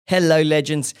Hello,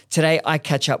 legends. Today, I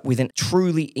catch up with a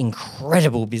truly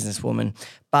incredible businesswoman,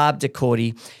 Barb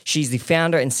Corti. She's the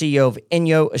founder and CEO of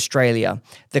Enyo Australia.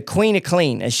 The Queen of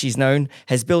Clean, as she's known,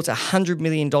 has built a $100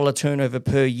 million turnover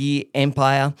per year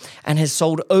empire and has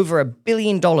sold over $1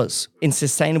 billion in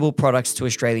sustainable products to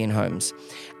Australian homes.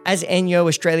 As Enyo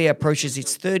Australia approaches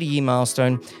its 30-year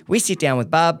milestone, we sit down with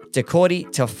Barb Corti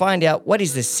to find out what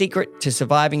is the secret to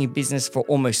surviving in business for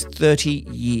almost 30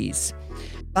 years.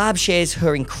 Barb shares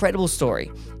her incredible story,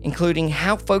 including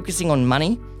how focusing on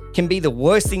money can be the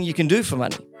worst thing you can do for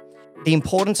money, the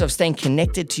importance of staying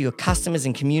connected to your customers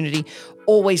and community,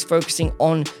 always focusing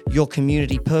on your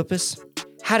community purpose,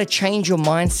 how to change your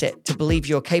mindset to believe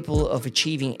you're capable of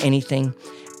achieving anything,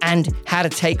 and how to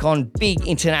take on big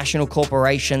international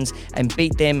corporations and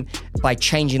beat them by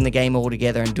changing the game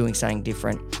altogether and doing something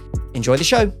different. Enjoy the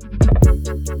show.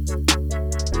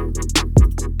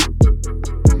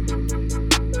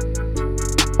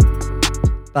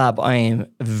 Barb, I am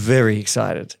very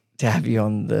excited to have you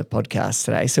on the podcast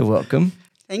today, so welcome.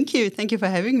 Thank you. Thank you for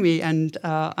having me. And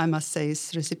I must say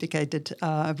it's reciprocated.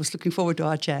 I was looking forward to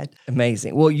our chat.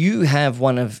 Amazing. Well, you have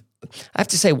one of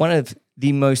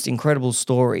the most incredible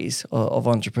stories of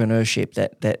entrepreneurship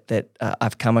that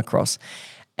I've come across.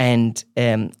 And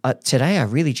today I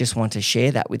really just want to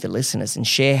share that with the listeners and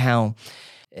share how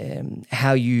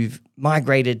you've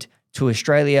migrated to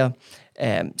Australia,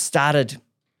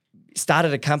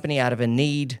 started a company out of a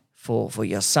need for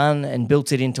your son and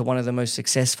built it into one of the most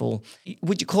successful,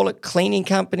 would you call it cleaning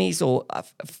companies or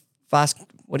fast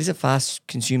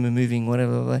consumer moving,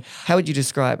 whatever? How would you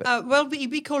describe it? Well,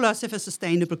 we call ourselves a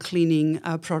sustainable cleaning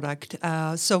product.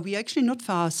 So we're actually not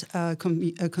fast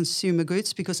consumer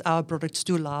goods because our products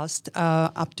do last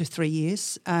up to 3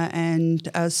 years.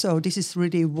 So this is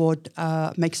really what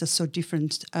makes us so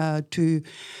different to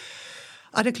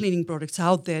other cleaning products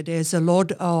out there. There's a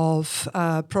lot of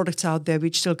products out there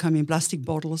which still come in plastic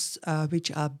bottles,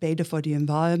 which are better for the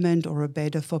environment or are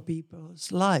better for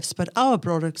people's lives. But our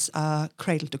products are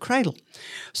cradle to cradle.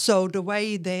 So the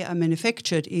way they are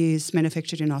manufactured is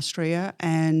manufactured in Austria,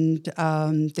 and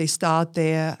they start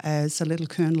there as a little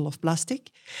kernel of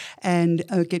plastic and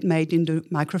get made into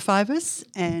microfibers,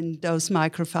 and those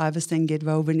microfibers then get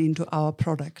woven into our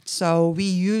product. So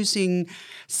we're using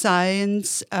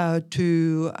science to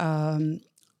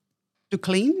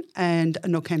clean and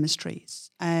no chemistries.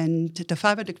 And the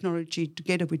fiber technology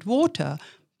together with water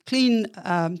clean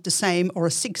the same or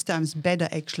 6 times better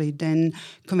actually than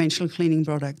conventional cleaning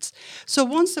products. So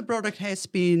once the product has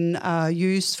been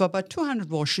used for about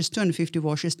 250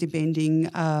 washes, depending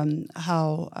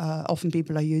how often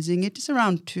people are using it, it's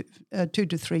around 2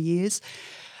 to 3 years.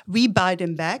 We buy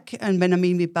them back, and when I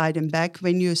mean we buy them back,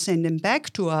 when you send them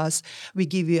back to us, we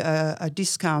give you a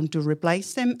discount to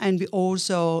replace them, and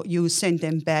you send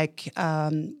them back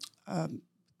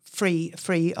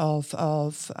free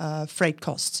of freight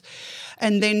costs.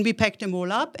 And then we pack them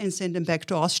all up and send them back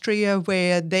to Austria,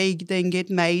 where they then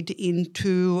get made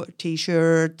into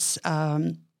T-shirts,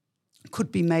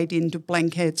 could be made into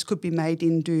blankets, could be made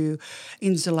into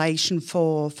insulation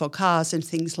for cars and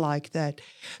things like that.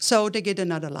 So they get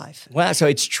another life. Wow, so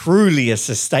it's truly a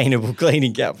sustainable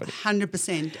cleaning company.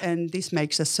 100%, and this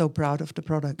makes us so proud of the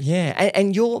product. Yeah,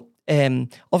 and you're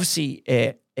obviously,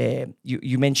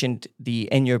 you mentioned the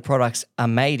Enyo products are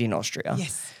made in Austria.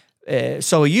 Yes.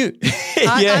 So are you.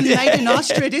 I'm made in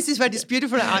Austria. This is where this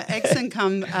beautiful accent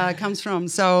comes from.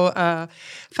 So,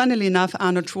 funnily enough,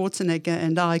 Arnold Schwarzenegger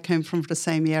and I came from the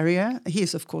same area. He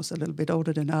is, of course, a little bit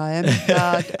older than I am.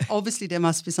 But obviously, there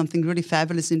must be something really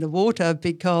fabulous in the water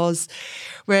because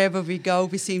wherever we go,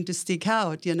 we seem to stick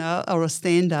out, or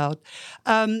stand out.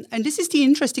 And this is the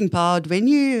interesting part. When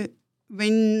you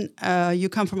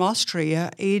come from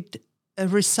Austria,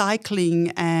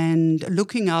 recycling and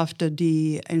looking after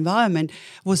the environment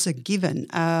was a given.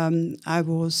 I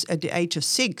was at the age of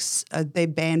 6. They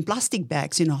banned plastic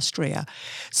bags in Austria,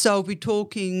 so we're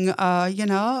talking,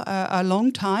 a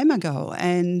long time ago.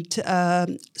 And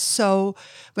so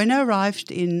when I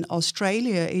arrived in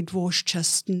Australia, it was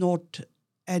just not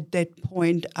at that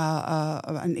point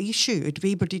an issue.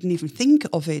 People didn't even think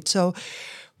of it. So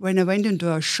when I went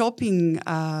into a shopping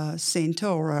centre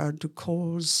or to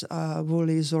Coles,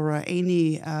 Woolies or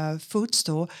any food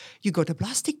store, you got a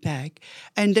plastic bag.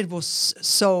 And that was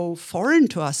so foreign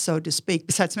to us, so to speak,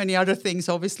 besides many other things,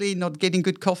 obviously, not getting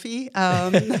good coffee,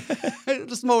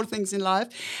 the small things in life,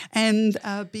 and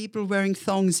people wearing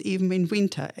thongs even in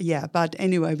winter. Yeah, but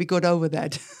anyway, we got over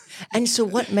that. And so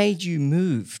what made you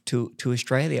move to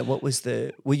Australia?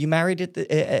 Were you married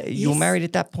at you were married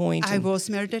at that point? I was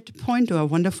married at the point to a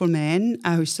wonderful wonderful man,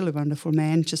 who's still a wonderful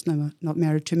man, just not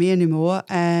married to me anymore.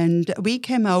 And we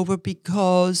came over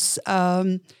because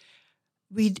I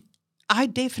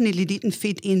definitely didn't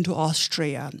fit into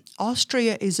Austria.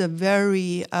 Austria is a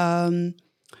very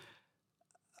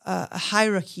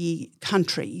hierarchy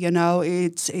country,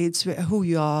 it's who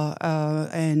you are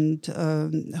and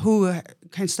who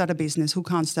can start a business, who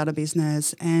can't start a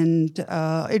business. And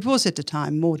it was at the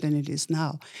time more than it is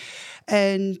now.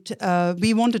 And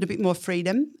we wanted a bit more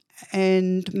freedom.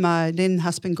 And my then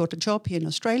husband got a job here in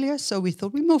Australia, so we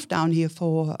thought we moved down here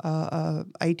for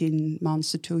 18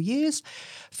 months to 2 years,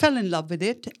 fell in love with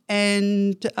it,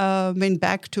 and went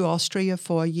back to Austria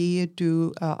for a year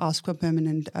to ask for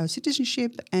permanent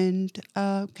citizenship, and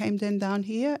came then down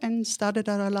here and started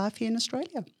our life here in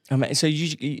Australia. So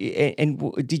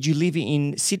did you live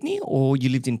in Sydney or you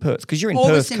lived in Perth? Because you're in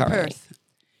Always Perth in currently. Perth.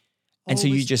 And so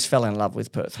you just fell in love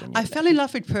with Perth when you I fell in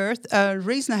love with Perth. The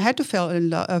reason I had to fall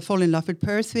in love with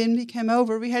Perth when we came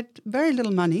over, we had very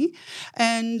little money,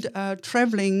 and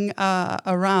travelling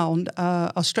around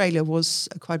Australia was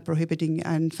quite prohibiting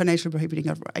and financially prohibiting.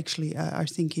 Actually, I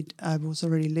think I was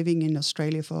already living in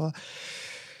Australia for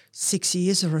 6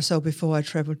 years or so before I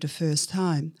travelled the first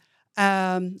time.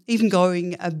 Even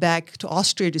going back to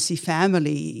Austria to see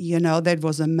family, that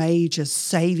was a major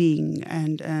saving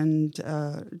and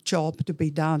job to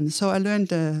be done. So I learned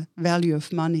the value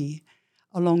of money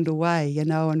along the way,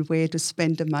 and where to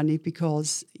spend the money,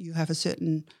 because you have a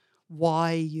certain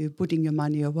why you're putting your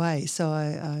money away. So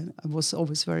I was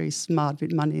always very smart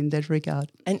with money in that regard.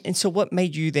 And so what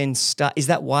made you then start? Is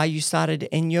that why you started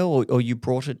Enyo, or you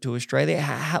brought it to Australia?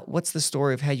 What's the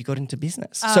story of how you got into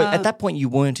business? So at that point you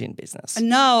weren't in business.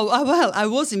 No, well, I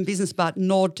was in business, but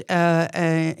not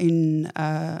in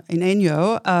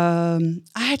Enyo.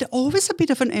 I had always a bit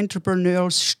of an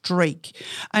entrepreneurial streak.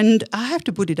 And I have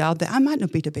to put it out there, I might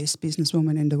not be the best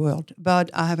businesswoman in the world, but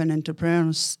I have an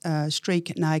entrepreneurial streak,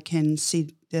 and I can see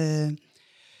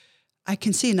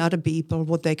in other people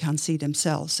what they can't see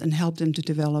themselves and help them to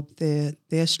develop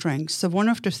their strengths. So one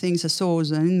of the things I saw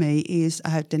in me is I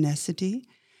had tenacity,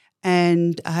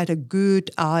 and I had a good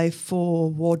eye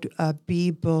for what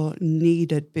people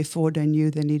needed before they knew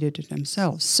they needed it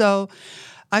themselves. So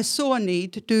I saw a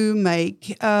need to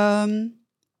make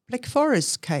Black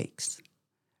Forest cakes.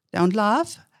 Don't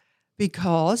laugh,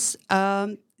 because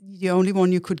the only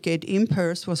one you could get in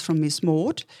Perth was from Miss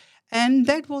Maud, and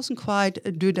that wasn't quite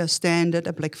to the standard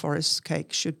a Black Forest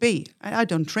cake should be. I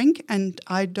don't drink, and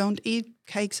I don't eat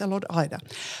cakes a lot either.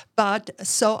 But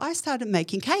so I started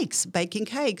making cakes, baking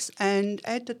cakes, and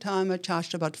at the time I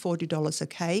charged about $40 a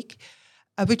cake,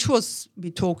 which was,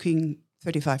 we're talking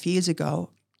 35 years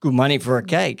ago. Good money for a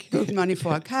cake. Good money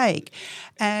for a cake.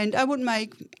 And I would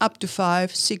make up to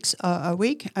 5-6 a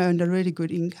week, earned a really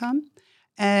good income.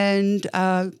 And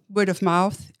word of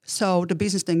mouth. So the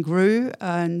business then grew,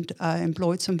 and I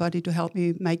employed somebody to help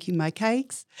me making my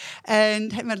cakes,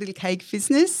 and had my little cake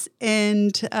business.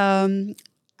 And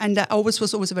I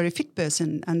was always a very fit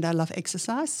person, and I love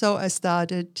exercise. So I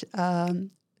started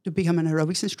to become an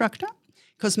aerobics instructor,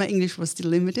 because my English was still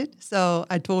limited. So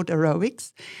I taught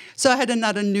aerobics. So I had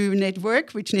another new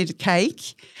network which needed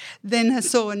cake. Then I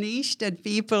saw a niche that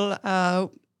people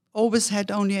always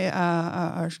had only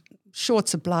a short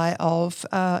supply of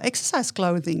exercise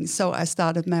clothing. So I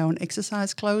started my own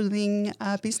exercise clothing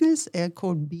business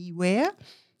called Beware.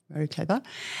 Very clever.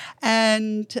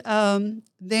 And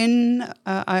then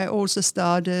I also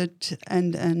started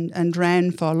and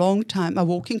ran for a long time a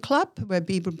walking club where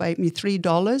people paid me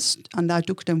 $3 and I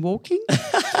took them walking.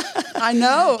 I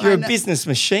know. You're a business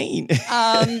machine.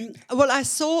 Well, I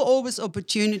saw always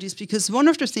opportunities, because one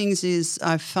of the things is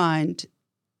I find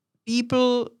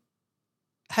people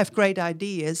have great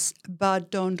ideas but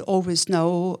don't always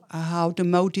know how to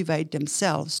motivate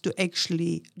themselves to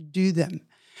actually do them.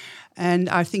 And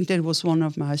I think that was one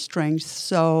of my strengths.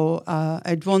 So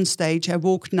at one stage, I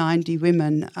walked 90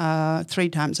 women 3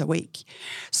 times a week.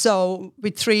 So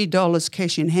with $3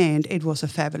 cash in hand, it was a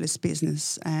fabulous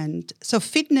business. And so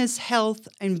fitness, health,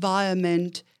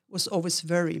 environment was always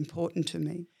very important to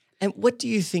me. And what do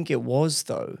you think it was,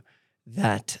 though,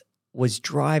 that was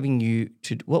driving you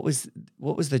to – what was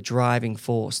the driving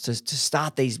force to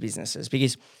start these businesses?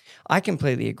 Because I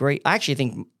completely agree. I actually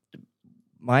think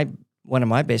one of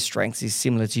my best strengths is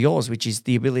similar to yours, which is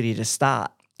the ability to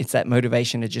start. It's that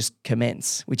motivation to just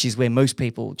commence, which is where most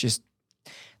people just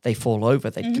they fall over.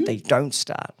 They don't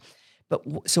start. But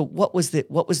so what was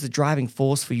the driving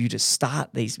force for you to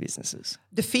start these businesses?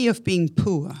 The fear of being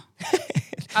poor.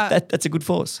 That's a good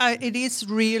force. It is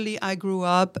really. I grew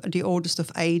up the oldest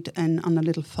of 8 and on a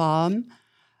little farm.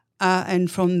 And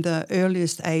from the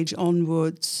earliest age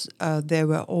onwards, there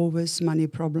were always money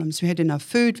problems. We had enough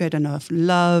food, we had enough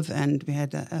love, and we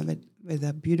had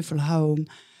a beautiful home.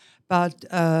 But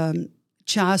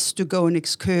just to go on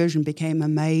excursion became a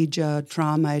major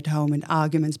drama at home, and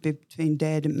arguments between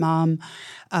dad and mom.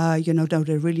 Do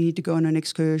they really need to go on an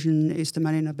excursion? Is the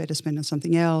money not better spent on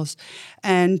something else?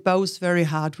 And both very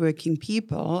hardworking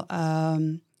people.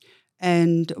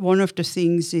 And one of the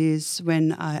things is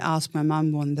when I asked my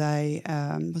mum one day,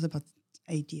 I was about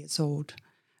 8 years old,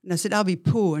 and I said, "Are we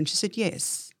poor?" And she said,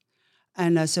 "Yes."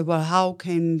 And I said, "Well, how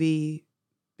can we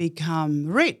become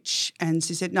rich?" And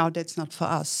she said, "No, that's not for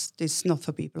us. This is not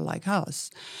for people like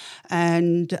us."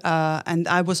 And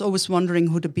I was always wondering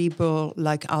who the people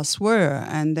like us were.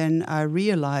 And then I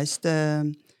realized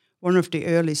one of the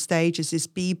early stages is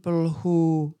people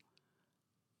who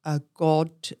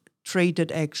got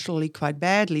treated actually quite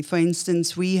badly. For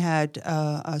instance, we had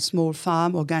a small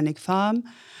farm, organic farm,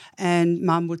 and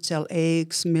Mum would sell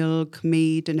eggs, milk,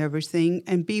 meat and everything,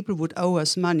 and people would owe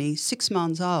us money 6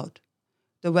 months out,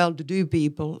 the well-to-do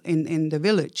people in the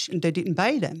village, and they didn't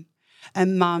pay them.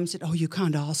 And Mum said, "Oh, you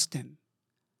can't ask them."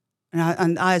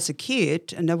 And I as a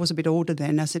kid, and I was a bit older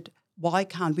then, I said, "Why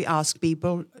can't we ask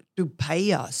people to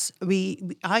pay us?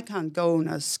 I can't go on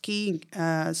a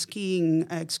skiing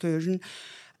excursion."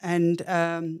 And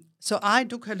so I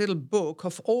took her little book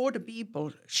of all the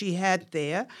people she had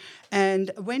there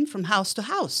and went from house to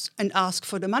house and asked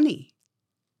for the money.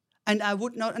 And I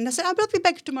would not. And I said, "I will be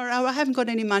back tomorrow. I haven't got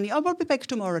any money. I will be back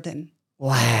tomorrow then."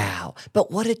 Wow.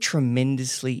 But what a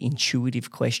tremendously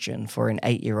intuitive question for an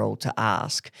 8-year-old to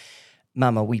ask,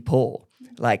 "Mum, are we poor?"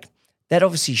 Like, that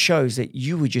obviously shows that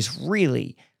you were just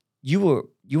really, you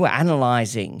were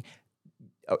analysing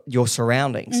your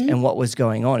surroundings and what was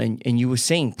going on, and you were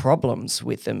seeing problems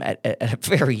with them at a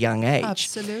very young age.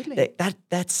 Absolutely.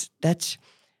 That's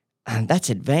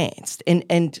advanced.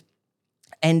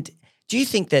 And do you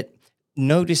think that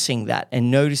noticing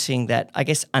that, I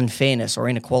guess, unfairness or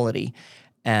inequality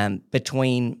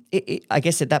between, I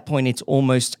guess at that point it's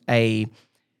almost a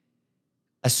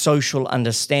social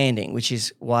understanding, which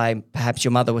is why perhaps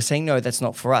your mother was saying, "No, that's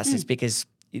not for us." It's because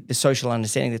the social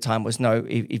understanding at the time was, no,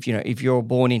 if you're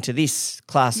born into this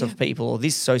class of people or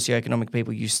this socioeconomic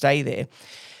people, you stay there.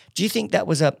 Do you think that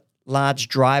was a large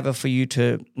driver for you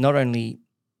to not only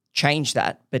change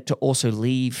that, but to also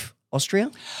leave Austria?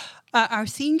 I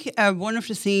think one of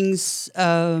the things,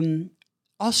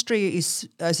 Austria is,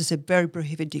 as I said, very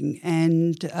prohibiting,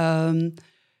 and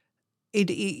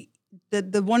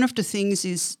one of the things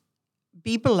is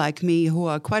people like me who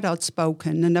are quite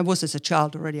outspoken, and I was as a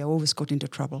child already, I always got into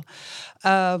trouble,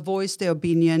 voice their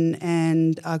opinion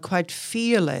and are quite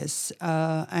fearless.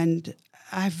 And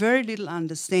I have very little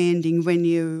understanding when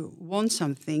you want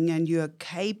something and you are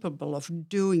capable of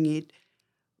doing it.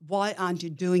 Why aren't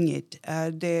you doing it?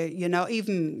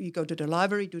 Even you go to the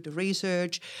library, do the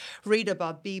research, read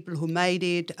about people who made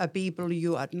it, people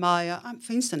you admire.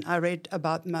 For instance, I read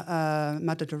about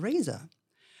Mother Teresa.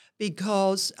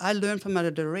 Because I learned from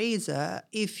Mother Teresa,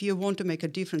 if you want to make a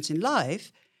difference in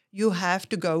life, you have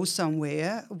to go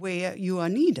somewhere where you are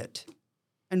needed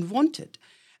and wanted.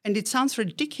 And it sounds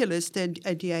ridiculous that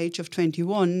at the age of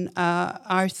 21,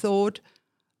 I thought,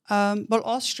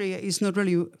 Austria is not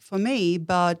really for me,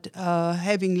 but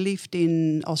having lived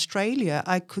in Australia,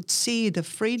 I could see the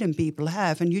freedom people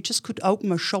have, and you just could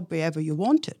open a shop wherever you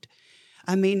wanted.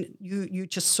 I mean, you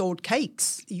just sold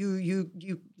cakes.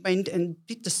 You went and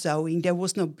did the sewing. There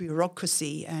was no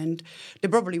bureaucracy, and there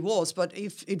probably was. But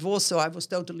if it was so, I was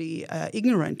totally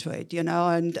ignorant to it,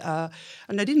 And I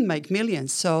didn't make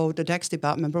millions, so the tax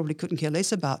department probably couldn't care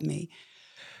less about me.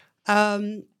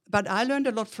 But I learned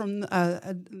a lot from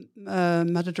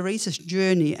Mother Teresa's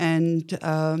journey and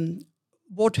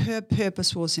what her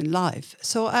purpose was in life.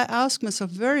 So I asked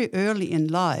myself very early in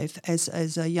life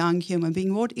as a young human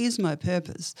being, what is my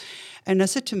purpose? And I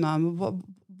said to Mum,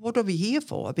 what are we here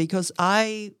for? Because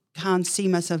I can't see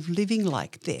myself living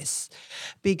like this.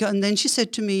 And then she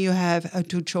said to me, you have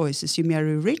 2 choices. You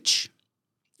marry rich,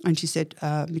 and she said,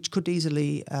 which could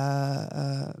easily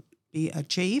be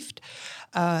achieved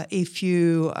if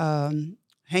you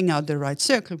hang out the right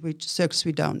circle, which circles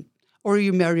we don't, or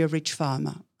you marry a rich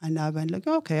farmer. And I went like,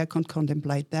 okay, I can't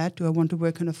contemplate that. Do I want to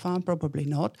work on a farm? Probably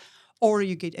not. Or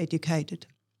you get educated.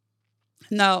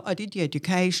 Now, I did the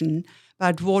education,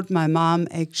 but what my mom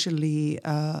actually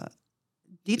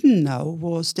didn't know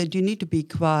was that you need to be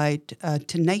quite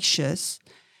tenacious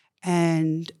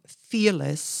and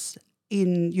fearless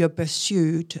in your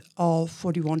pursuit of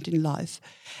what you want in life.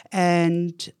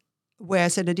 And where I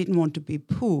said I didn't want to be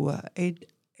poor,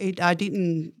 I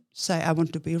didn't say I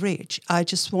want to be rich. I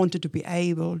just wanted to be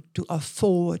able to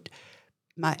afford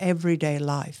my everyday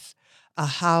life, a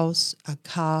house, a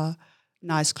car,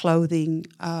 nice clothing,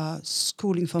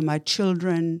 schooling for my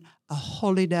children, a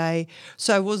holiday.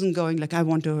 So I wasn't going like I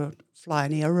want to fly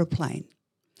an aeroplane.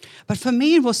 But for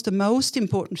me, it was the most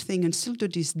important thing, and still to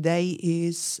this day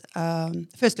is,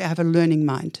 firstly, I have a learning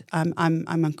mind.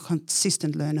 I'm a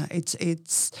consistent learner.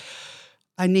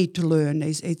 I need to learn.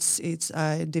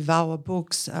 I devour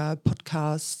books,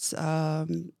 podcasts.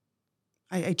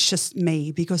 It's just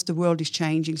me because the world is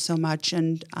changing so much,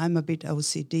 and I'm a bit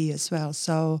OCD as well.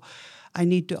 So I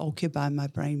need to occupy my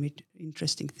brain with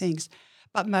interesting things.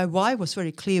 But my why was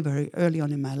very clear very early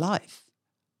on in my life,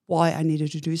 why I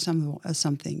needed to do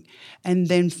something. And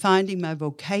then finding my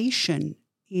vocation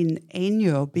in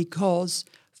Enyo, because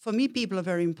for me, people are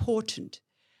very important.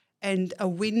 And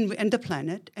and the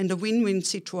planet, and a win-win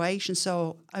situation.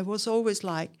 So I was always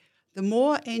like, the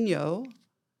more Enyo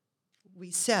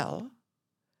we sell,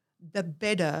 the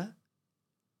better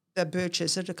the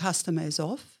purchaser, the customer is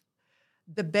off,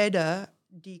 the better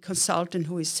the consultant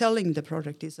who is selling the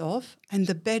product is off, and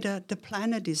the better the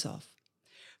planet is off.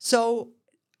 So,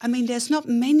 I mean, there's not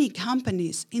many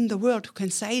companies in the world who can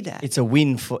say that. It's a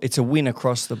win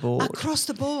across the board. Across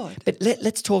the board. But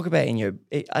let's talk about Enyo.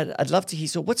 I'd love to hear.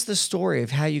 So, what's the story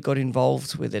of how you got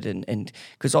involved with it, and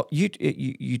because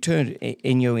you turned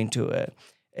Enyo into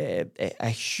a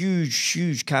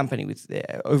huge company with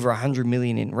over 100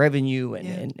 million in revenue,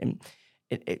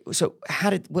 so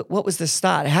what was the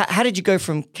start? How did you go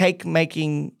from cake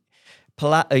making,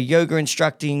 a yoga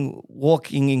instructing,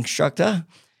 walking instructor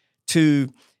to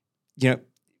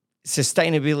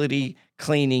sustainability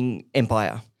cleaning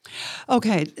empire?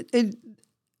 Okay,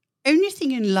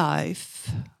 anything in life,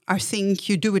 I think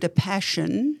you do with a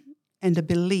passion and a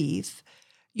belief,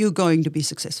 you're going to be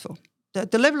successful.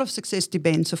 The level of success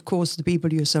depends, of course, the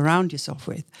people you surround yourself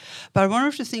with. But one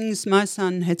of the things, my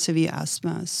son had severe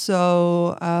asthma,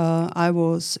 so I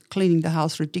was cleaning the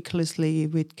house ridiculously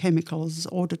with chemicals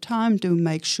all the time to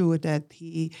make sure that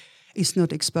he is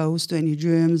not exposed to any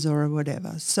germs or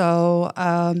whatever. So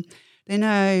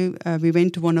then we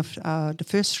went to one of the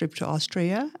first trip to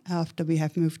Austria after we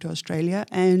have moved to Australia,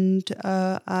 and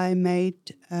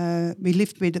we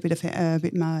lived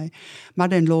with my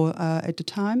mother-in-law at the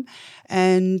time,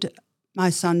 and my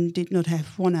son did not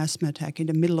have one asthma attack in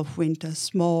the middle of winter,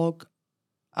 smog,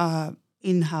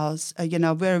 in-house,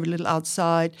 very little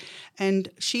outside, and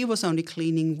she was only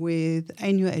cleaning with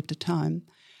Enyo at the time.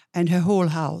 And her whole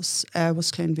house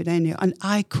was cleaned with Enyo. And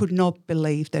I could not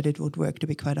believe that it would work, to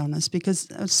be quite honest, because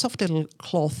a soft little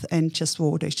cloth and just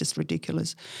water is just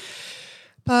ridiculous.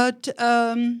 But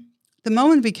the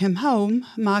moment we came home,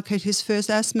 Mark had his first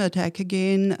asthma attack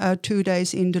again 2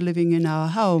 days into living in our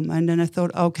home. And then I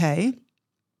thought, okay,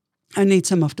 I need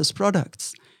some of those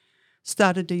products.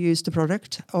 Started to use the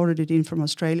product, ordered it in from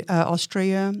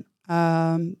Austria.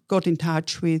 Got in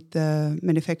touch with the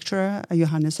manufacturer,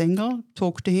 Johannes Engel,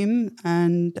 talked to him,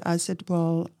 and I said,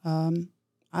 well,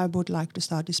 I would like to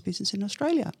start this business in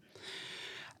Australia.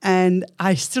 And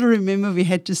I still remember we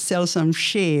had to sell some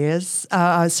shares,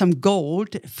 some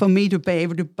gold, for me to be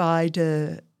able to buy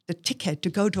the ticket to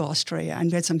go to Austria, and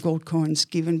we had some gold coins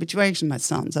given, which were actually my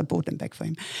son's. I bought them back for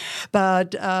him.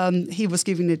 But he was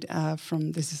giving it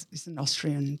from, this is an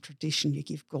Austrian tradition, you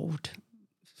give gold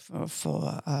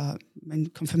for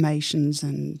confirmations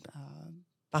and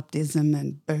baptism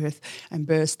and birth and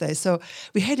birthday. So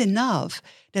we had enough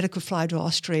that I could fly to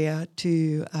Austria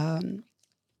to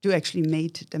actually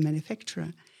meet the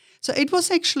manufacturer. So it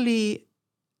was actually,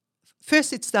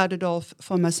 first it started off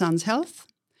for my son's health.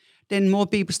 Then more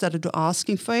people started to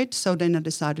asking for it. So then I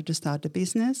decided to start a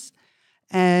business.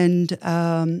 And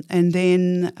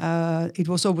then it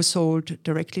was always sold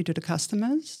directly to the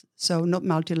customers, so not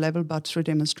multi-level, but through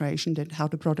demonstration that how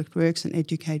the product works and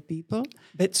educate people.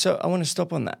 But so I want to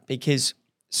stop on that because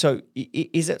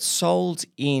is it sold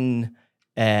in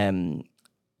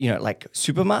like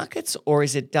supermarkets, or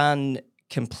is it done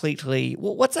completely?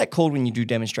 What's that called when you do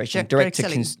demonstration? Direct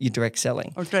selling. Direct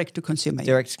selling or direct to consumer.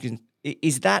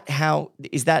 Is that how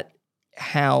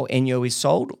Enyo is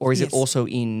sold, or is it also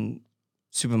in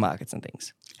supermarkets and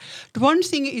things? The one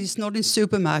thing it is not in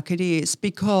supermarket is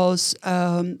because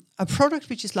a product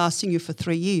which is lasting you for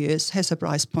 3 years has a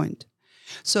price point.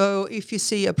 So if you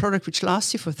see a product which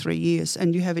lasts you for 3 years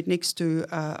and you have it next to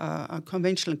a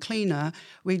conventional cleaner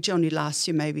which only lasts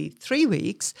you maybe 3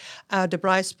 weeks, the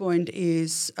price point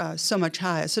is so much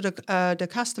higher. So the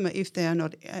customer, if they are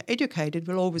not educated,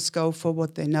 will always go for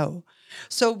what they know.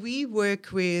 So we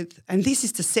work with, and this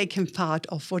is the second part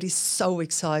of what is so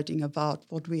exciting about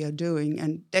what we are doing,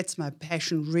 and that's my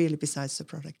passion really besides the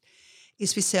product,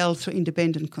 is we sell through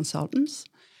independent consultants.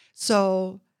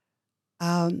 So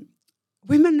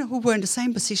women who were in the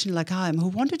same position like I am, who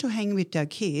wanted to hang with their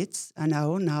kids. I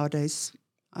know nowadays,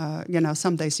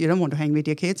 some days you don't want to hang with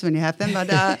your kids when you have them,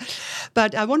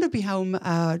 but I want to be home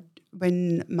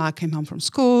when Mark came home from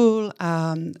school,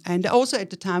 and also at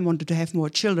the time wanted to have more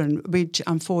children, which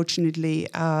unfortunately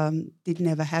did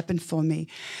never happen for me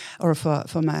or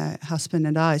for my husband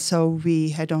and I. So we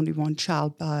had only one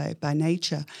child by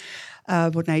nature,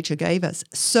 what nature gave us.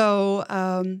 So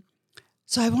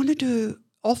I wanted to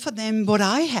offer them what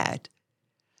I had,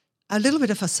 a little bit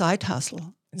of a side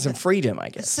hustle. Some freedom, I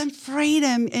guess. Some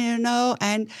freedom,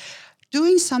 and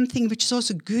doing something which is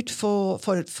also good for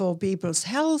people's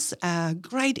health,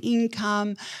 great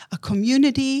income, a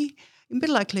community, a bit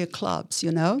like Clear Clubs,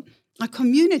 a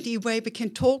community where we can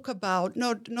talk about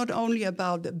not only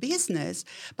about the business,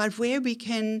 but where we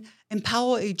can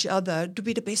empower each other to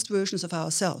be the best versions of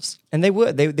ourselves. And they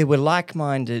were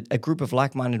like-minded, a group of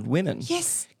like-minded women.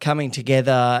 Yes. Coming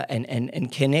together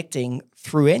and connecting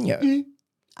through Enyo. Mm.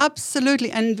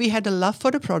 Absolutely. And we had a love for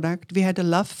the product. We had a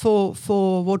love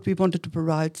for what we wanted to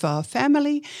provide for our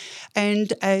family.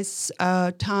 And as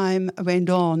time went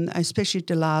on, especially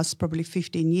the last probably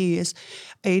 15 years,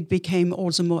 it became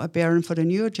also more apparent for the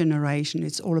newer generation.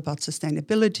 It's all about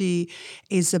sustainability.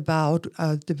 It's about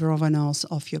the provenance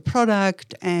of your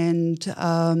product. And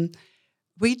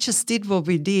we just did what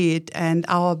we did, and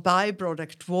our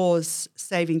byproduct was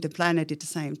saving the planet at the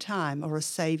same time, or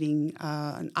saving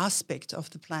an aspect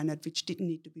of the planet which didn't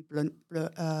need to be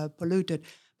polluted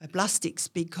by plastics,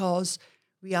 because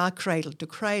we are cradle to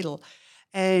cradle.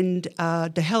 And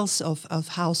the health of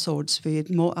households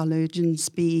with more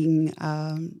allergens being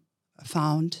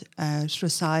found through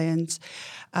science,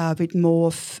 with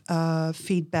more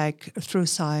feedback through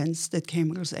science that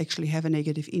chemicals actually have a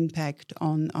negative impact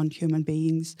on human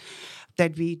beings,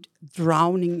 that we're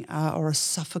drowning or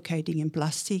suffocating in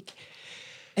plastic.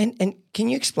 And can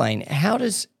you explain, how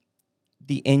does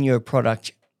the Enyo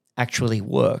product actually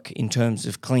work in terms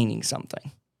of cleaning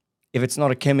something? If it's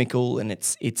not a chemical and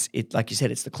it's like you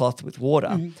said, it's the cloth with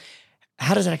water,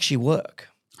 how does it actually work?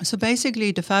 So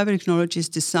basically, the fiber technology is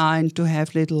designed to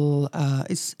have little.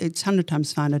 It's 100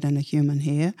 times finer than a human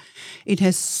hair. It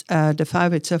has the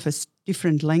fiber itself has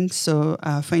different lengths. So,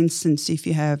 for instance, if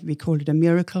you have, we call it a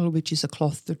miracle, which is a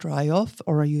cloth to dry off,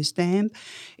 or a used damp.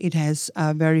 It has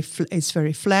it's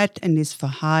very flat and is for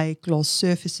high gloss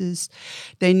surfaces.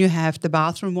 Then you have the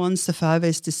bathroom ones. The fiber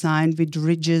is designed with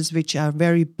ridges which are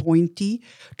very pointy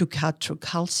to cut through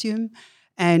calcium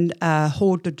and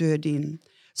hold the dirt in.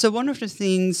 So one of the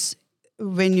things,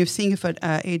 when you think of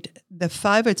it, the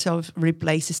fiber itself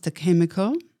replaces the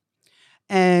chemical,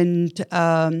 and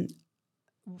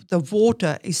the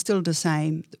water is still the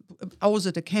same.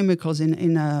 Also, the chemicals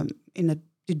in a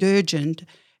detergent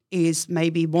is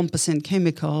maybe 1%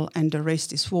 chemical, and the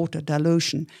rest is water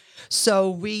dilution. So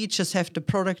we just have the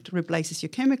product replaces your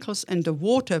chemicals, and the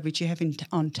water which you have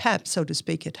on tap, so to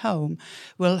speak, at home,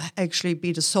 will actually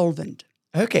be the solvent.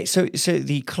 Okay, so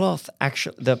the cloth,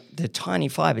 actually, the tiny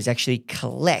fibers actually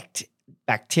collect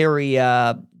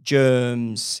bacteria,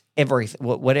 germs, everything,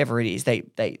 whatever it is. They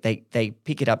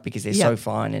pick it up because they're so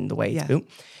fine in the way it's built,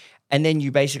 and then you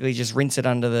basically just rinse it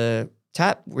under the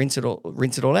tap, rinse it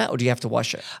all out, or do you have to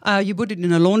wash it? You put it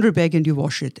in a laundry bag and you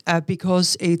wash it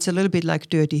because it's a little bit like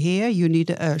dirty hair. You need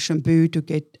a shampoo to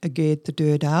get the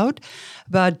dirt out.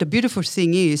 But the beautiful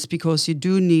thing is, because you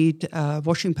do need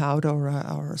washing powder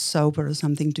or soap or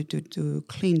something to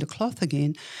clean the cloth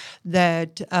again,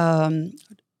 that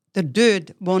the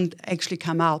dirt won't actually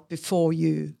come out before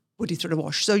you put it through the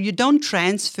wash. So you don't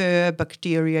transfer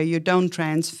bacteria, you don't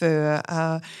transfer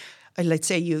let's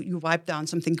say you wipe down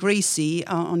something greasy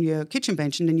on your kitchen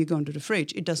bench and then you go into the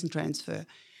fridge. It doesn't transfer.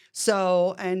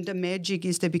 So, and the magic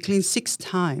is that we clean 6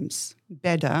 times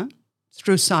better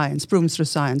through science, proven through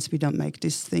science. We don't make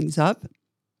these things up,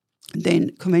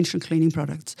 than conventional cleaning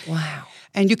products. Wow.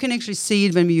 And you can actually see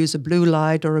it when we use a blue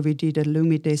light or we did a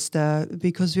lumidesta,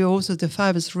 because the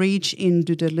fibers reach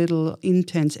into the little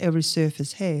indents every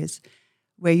surface has,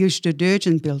 where usually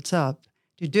detergent builds up.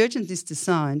 Detergent is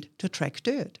designed to track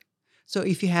dirt. So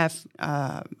if you have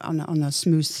on a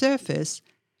smooth surface,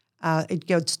 it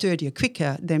gets dirtier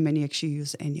quicker than when you actually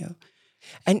use Enyo.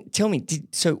 And tell me,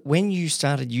 so when you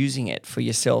started using it for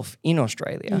yourself in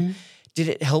Australia, did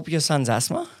it help your son's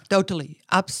asthma? Totally,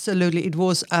 absolutely. It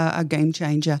was a game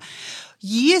changer.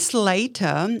 Years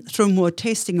later, through more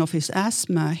testing of his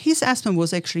asthma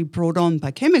was actually brought on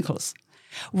by chemicals.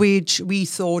 which we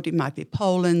thought it might be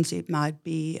pollens, it might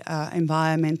be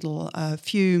environmental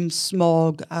fumes,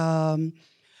 smog,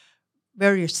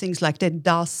 various things like that,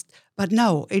 dust. But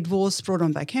no, it was brought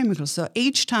on by chemicals. So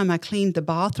each time I cleaned the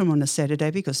bathroom on a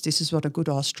Saturday, because this is what a good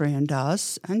Austrian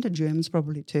does, and the Germans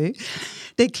probably too,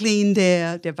 they clean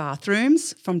their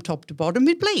bathrooms from top to bottom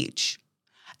with bleach.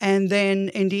 And then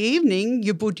in the evening,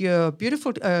 you put your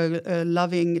beautiful,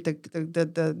 loving,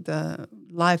 the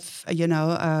life,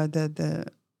 the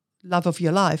love of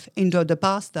your life into the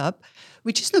bathtub,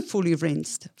 which is not fully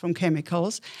rinsed from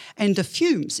chemicals. And the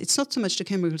fumes, it's not so much the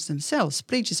chemicals themselves.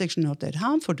 Bleach is actually not that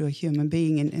harmful to a human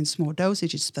being in small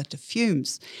dosages, but the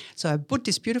fumes. So I put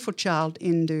this beautiful child,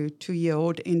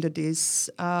 2-year-old, into this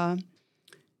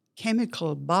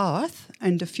chemical bath,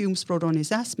 and the fumes brought on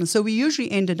his asthma. So we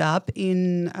usually ended up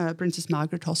in Princess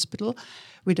Margaret Hospital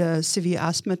with a severe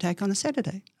asthma attack on a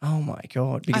Saturday. Oh my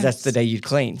God, because that's the day you'd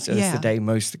clean. So that's the day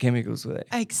most of the chemicals were there.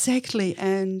 Exactly.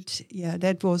 And yeah,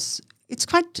 it's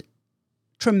quite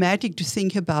traumatic to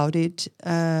think about it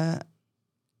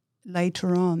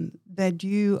later on, that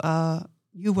you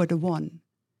were the one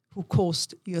who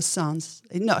caused your son's,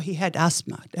 no, he had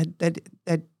asthma,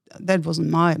 that wasn't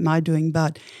my doing,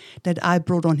 but that I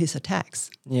brought on his attacks.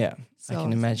 Yeah, so, I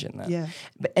can imagine that. Yeah.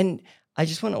 And I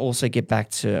just want to also get back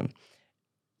to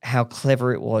how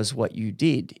clever it was what you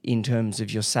did in terms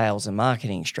of your sales and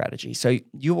marketing strategy. So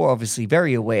you were obviously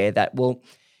very aware that, well,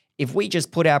 if we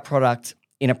just put our product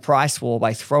in a price war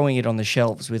by throwing it on the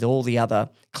shelves with all the other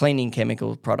cleaning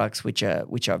chemical products, which are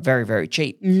very, very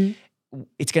cheap,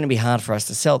 it's going to be hard for us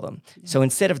to sell them. Yeah. So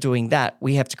instead of doing that,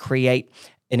 we have to create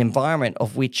an environment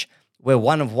of which we're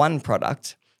one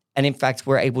product, and in fact,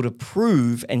 we're able to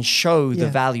prove and show the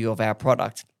value of our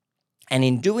product. And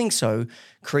in doing so,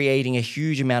 creating a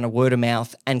huge amount of word of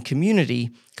mouth and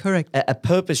community, correct, a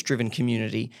purpose-driven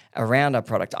community around our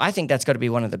product. I think that's got to be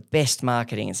one of the best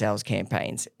marketing and sales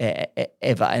campaigns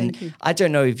ever. And I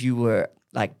don't know if you were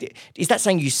like, is that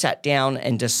something you sat down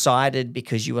and decided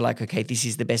because you were like, okay, this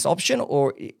is the best option,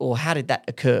 or how did that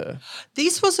occur?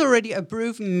 This was already a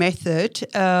proven method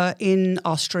in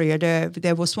Austria.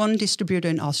 There was one distributor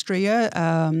in Austria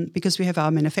because we have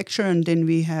our manufacturer and then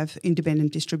we have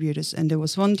independent distributors. And there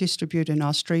was one distributor in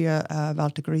Austria,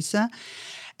 Walter Grieser,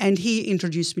 and he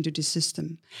introduced me to this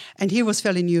system. And he was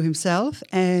fairly new himself,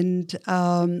 and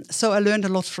so I learned a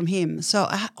lot from him. So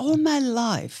all my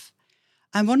life,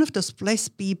 I'm one of those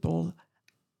blessed people.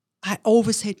 I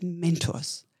always had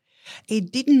mentors. It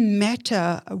didn't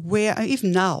matter where,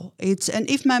 even now, and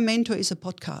if my mentor is a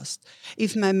podcast,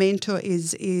 if my mentor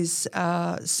is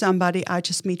somebody I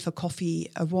just meet for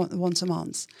coffee once a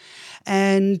month,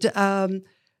 and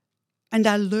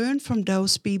I learned from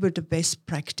those people the best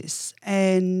practice,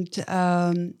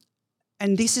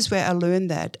 and this is where I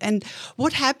learned that. And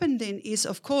what happened then is,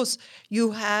 of course, you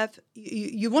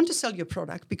want to sell your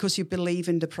product because you believe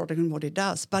in the product and what it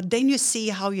does, but then you see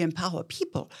how you empower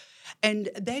people. And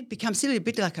that becomes a little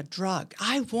bit like a drug.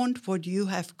 I want what you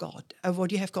have got,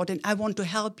 and I want to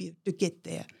help you to get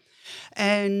there.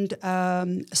 And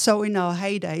so in our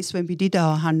heydays, when we did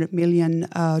our 100 million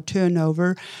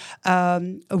turnover,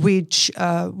 which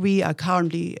we are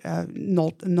currently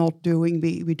not doing,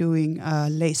 we're doing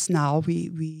less now.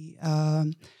 We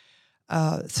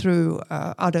through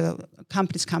other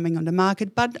companies coming on the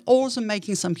market, but also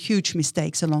making some huge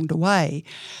mistakes along the way,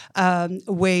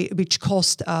 which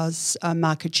cost us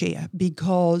market share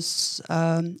because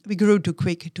we grew too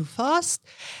quick, too fast,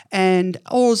 and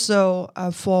also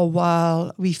for a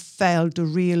while we failed to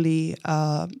really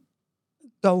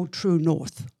go true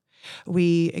north.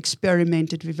 We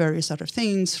experimented with various other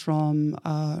things from,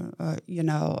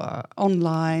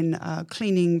 online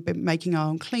cleaning, making our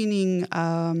own cleaning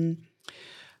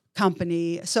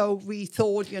company. So we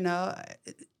thought, Do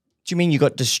you mean you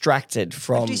got distracted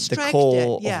from the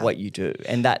core of what you do,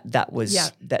 and that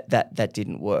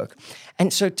didn't work?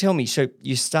 And so tell me, so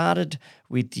you started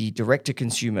with the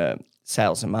direct-to-consumer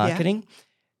sales and marketing. Yeah.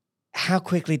 How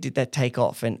quickly did that take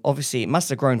off? And obviously, it must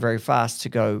have grown very fast to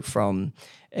go from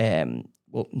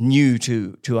new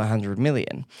to 100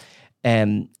 million.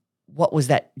 What was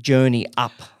that journey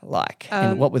up like,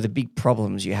 and what were the big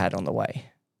problems you had on the way?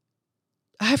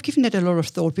 I have given it a lot of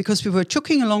thought because we were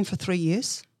chugging along for 3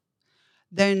 years.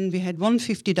 Then we had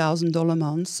 $150,000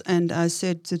 months, and I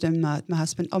said to them, my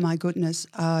husband, "Oh my goodness,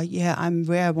 I'm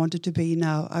where I wanted to be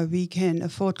now. We can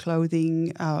afford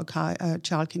clothing. Our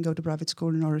child can go to private school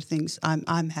and other things.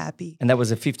 I'm happy." And that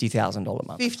was a $50,000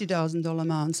 month. $50,000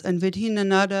 months, and within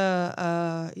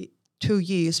another 2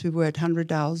 years, we were at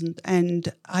 100,000,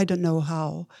 and I don't know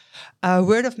how.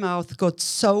 Word of mouth got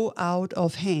so out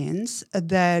of hands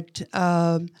that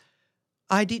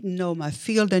I didn't know my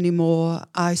field anymore.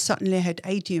 I suddenly had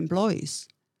 80 employees.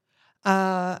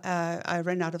 I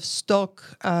ran out of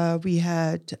stock. We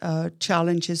had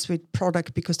challenges with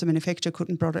product because the manufacturer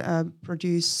couldn't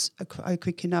produce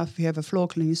quick enough. We have a floor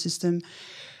cleaning system.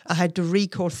 I had to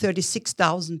recall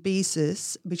 36,000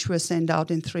 pieces, which were sent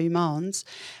out in 3 months,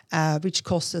 which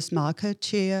cost us market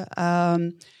share.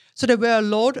 So there were a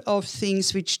lot of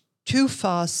things which too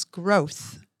fast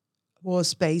growth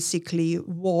was basically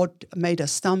what made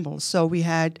us stumble. So we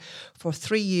had, for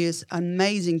 3 years,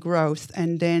 amazing growth,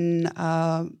 and then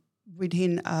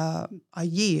within a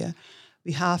year,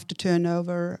 we halved the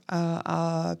turnover.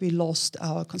 We lost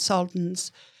our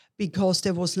consultants because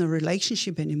there wasn't a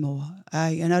relationship anymore.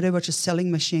 They were just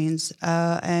selling machines,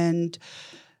 and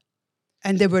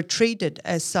they were treated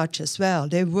as such as well.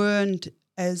 They weren't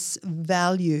as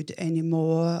valued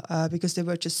anymore because there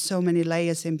were just so many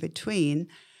layers in between.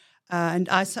 And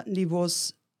I suddenly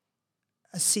was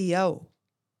a CEO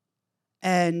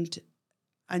and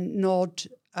not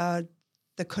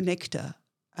the connector.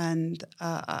 And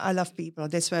I love people.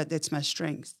 That's my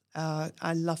strength.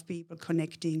 I love people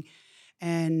connecting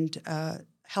and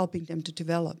helping them to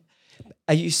develop.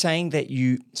 Are you saying that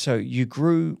you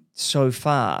grew so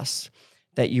fast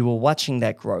that you were watching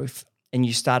that growth and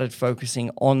you started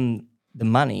focusing on the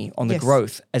money, on the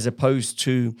growth, as opposed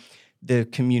to the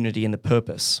community and the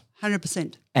purpose?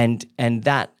 100%. And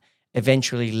that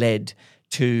eventually led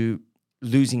to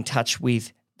losing touch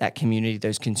with that community,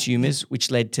 those consumers,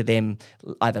 which led to them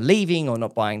either leaving or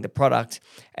not buying the product,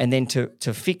 and then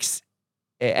to fix,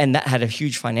 and that had a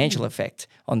huge financial effect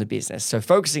on the business. So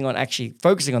focusing on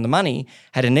the money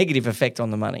had a negative effect on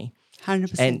the money.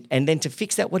 100%. And then to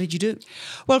fix that, what did you do?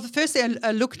 Well, firstly,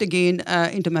 I looked again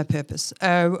into my purpose.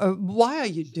 Why are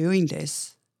you doing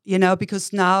this?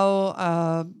 Because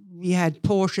now we had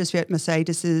Porsches, we had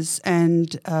Mercedeses, and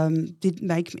didn't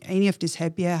make any of this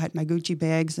happy. I had my Gucci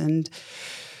bags, and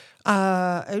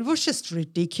it was just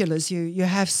ridiculous. You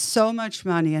have so much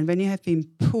money, and when you have been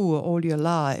poor all your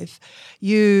life,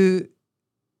 you're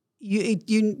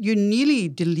nearly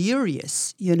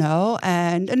delirious,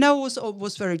 and I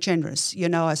was very generous,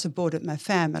 I supported my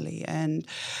family, and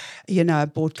I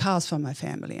bought cars for my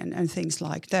family and things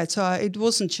like that. So it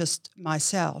wasn't just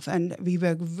myself, and we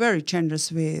were very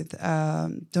generous with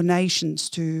donations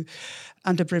to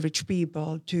underprivileged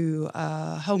people, to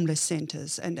homeless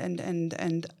centers,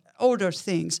 and all those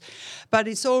things. But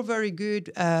it's all very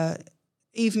good,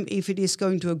 even if it is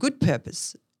going to a good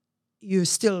purpose. You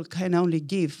still can only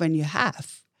give when you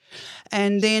have.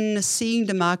 And then seeing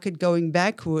the market going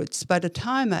backwards, by the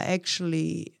time I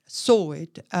actually saw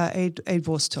it, it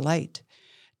was too late.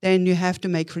 Then you have to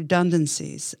make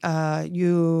redundancies.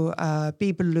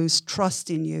 People lose trust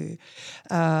in you.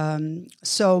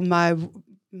 So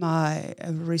my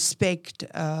respect,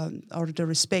 or the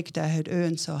respect I had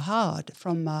earned so hard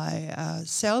from my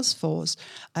sales force,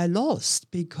 I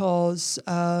lost because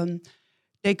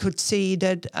they could see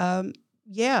that,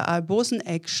 I wasn't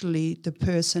actually the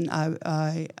person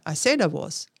I said I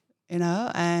was,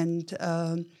 and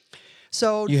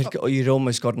so you'd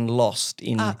almost gotten lost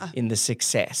in the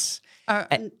success.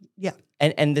 And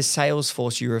the sales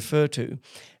force you refer to,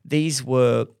 these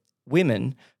were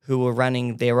women who were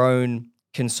running their own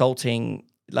consulting,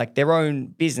 like their own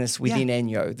business within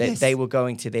Enyo. They were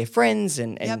going to their friends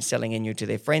and selling Enyo to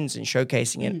their friends and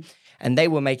showcasing it, and they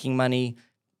were making money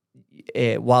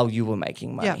while you were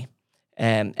making money.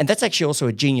 And that's actually also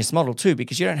a genius model too,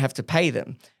 because you don't have to pay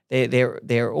them.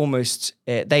 They're almost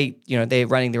they're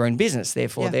running their own business.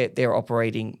 Therefore, they're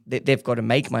operating. They've got to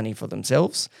make money for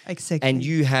themselves. Exactly. And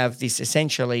you have this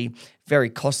essentially very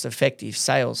cost-effective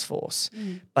sales force,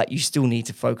 but you still need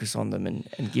to focus on them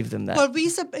and give them that. Well,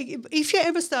 if you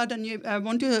ever start and you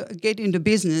want to get into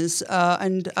business,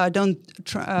 and I don't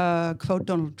quote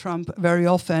Donald Trump very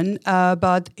often,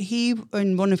 but he,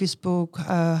 in one of his books,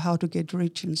 How to Get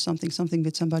Rich and something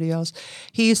with somebody else,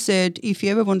 he said, if you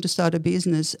ever want to start a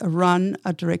business, run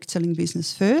a direct selling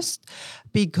business first,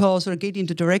 or get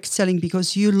into direct selling,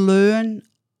 because you learn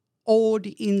all the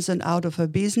ins and outs of a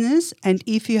business, and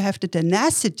if you have the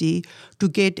tenacity to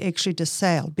get actually the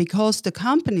sale, because the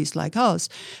companies like us,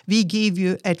 we give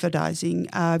you advertising,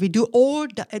 we do all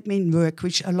the admin work,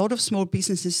 which a lot of small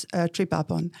businesses trip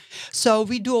up on. So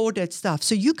we do all that stuff.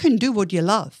 So you can do what you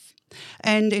love.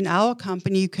 And in our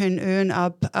company, you can earn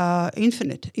up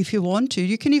infinite if you want to.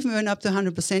 You can even earn up to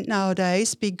 100%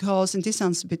 nowadays because, and this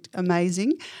sounds a bit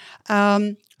amazing,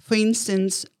 for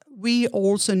instance, we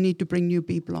also need to bring new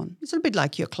people on. It's a bit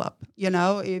like your club,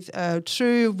 if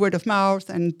through word of mouth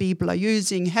and people are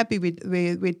using, happy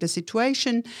with the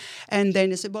situation, and then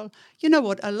they say, well, you know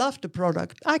what, I love the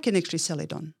product, I can actually sell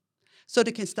it on. So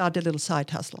they can start a little side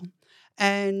hustle.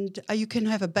 And you can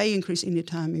have a pay increase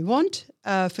anytime you want.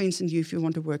 For instance, if you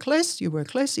want to work less, you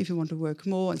work less. If you want to work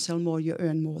more and sell more, you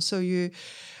earn more. So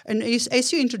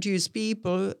as you introduce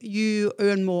people, you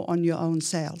earn more on your own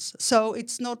sales. So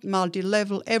it's not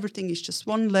multi-level. Everything is just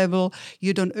one level.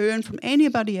 You don't earn from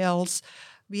anybody else.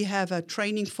 We have a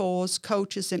training force,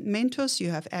 coaches and mentors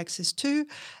you have access to.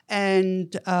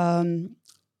 And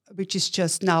which is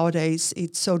just nowadays,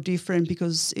 it's so different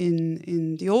because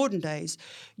in the olden days,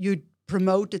 you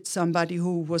promoted somebody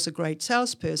who was a great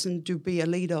salesperson to be a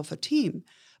leader of a team.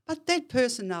 But that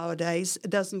person nowadays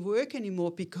doesn't work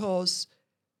anymore because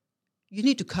you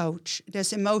need to coach.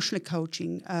 There's emotional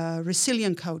coaching,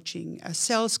 resilient coaching,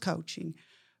 sales coaching,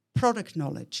 product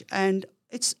knowledge. And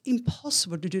it's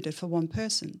impossible to do that for one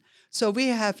person. So we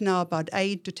have now about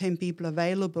 8 to 10 people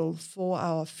available for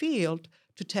our field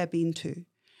to tap into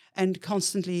and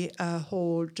constantly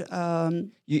hold.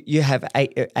 You have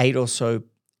eight or so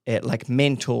like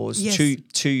mentors Yes.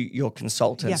 to your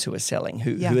consultants who are selling,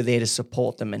 who are there to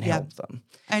support them and help them.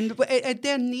 And at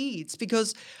their needs,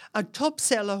 because a top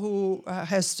seller who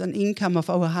has an income of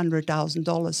over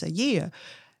 $100,000 a year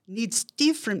needs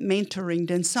different mentoring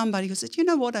than somebody who says, you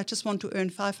know what, I just want to earn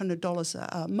 $500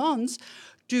 a month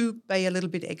to pay a little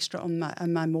bit extra on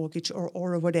my mortgage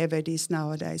or whatever it is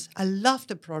nowadays. I love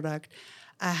the product.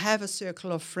 I have a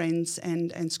circle of friends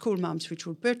and school moms which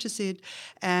will purchase it,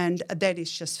 and that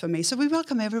is just for me. So we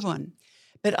welcome everyone.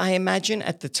 But I imagine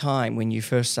at the time when you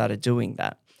first started doing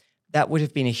that, that would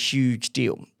have been a huge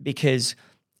deal because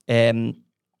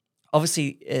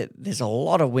obviously there's a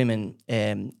lot of women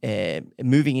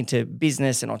moving into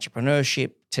business and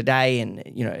entrepreneurship today and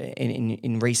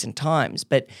in recent times.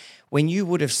 But when you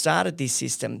would have started this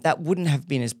system, that wouldn't have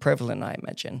been as prevalent, I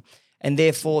imagine. And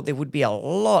therefore there would be a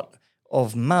lot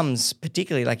of mums,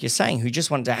 particularly like you're saying, who just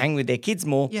wanted to hang with their kids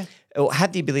more or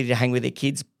have the ability to hang with their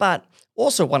kids, but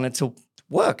also wanted to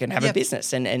work and have a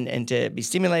business and to be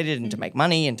stimulated and to make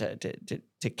money and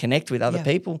to connect with other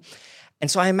people.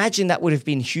 And so I imagine that would have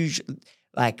been huge,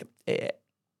 like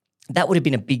that would have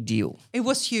been a big deal. It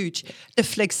was huge. The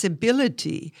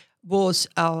flexibility was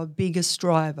our biggest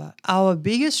driver. Our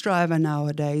biggest driver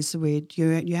nowadays with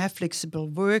you have flexible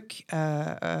work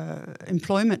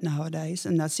employment nowadays,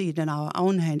 and I see it in our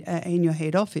own in your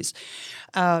head office.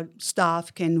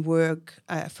 Staff can work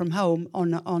from home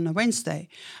on a Wednesday.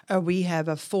 We have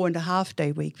a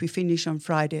 4.5-day week. We finish on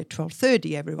Friday at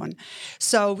 12:30, everyone.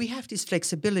 So we have this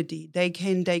flexibility. They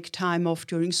can take time off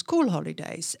during school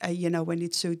holidays, when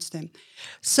it suits them.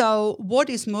 So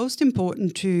what is most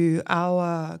important to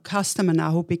our customer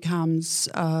now who becomes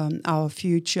our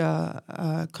future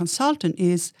consultant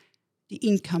is the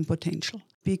income potential,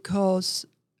 because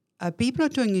people are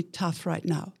doing it tough right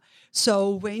now.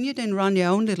 So when you then run your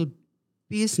own little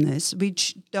business,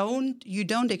 which you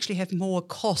don't actually have more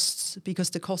costs because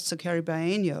the costs are carried by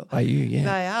Enyo. By you, yeah.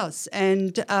 By us.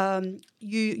 And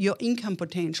your income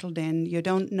potential then, you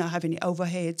don't have any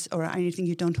overheads or anything,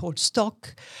 you don't hold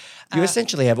stock. You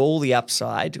essentially have all the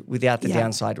upside without the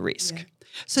downside risk. Yeah.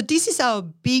 So this is our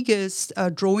biggest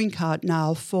drawing card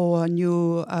now for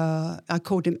new, I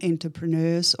call them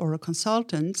entrepreneurs or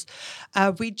consultants,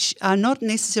 which are not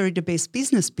necessarily the best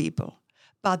business people,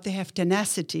 but they have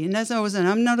tenacity. And as I was saying,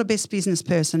 I'm not a best business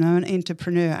person. I'm an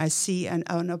entrepreneur. I see an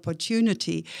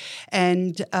opportunity,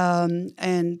 and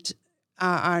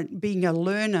being a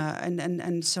learner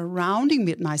and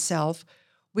surrounding myself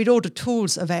with all the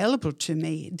tools available to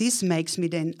me. This makes me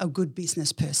then a good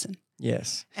business person.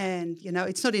 Yes. And,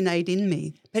 it's not innate in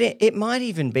me. But it might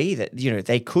even be that,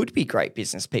 they could be great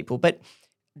business people, but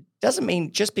doesn't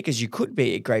mean just because you could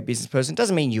be a great business person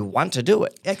doesn't mean you want to do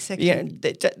it. Exactly.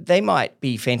 They might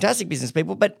be fantastic business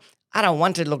people, but I don't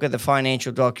want to look at the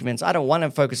financial documents. I don't want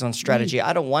to focus on strategy.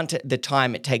 I don't want the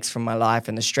time it takes from my life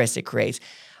and the stress it creates.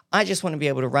 I just want to be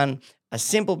able to run a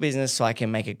simple business so I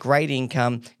can make a great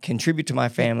income, contribute to my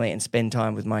family, and spend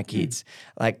time with my kids.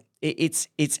 Like it's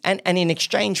and in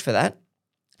exchange for that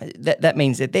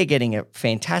means that they're getting a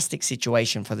fantastic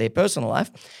situation for their personal life,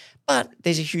 but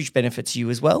there's a huge benefit to you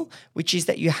as well, which is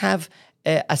that you have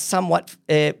a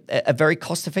very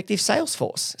cost-effective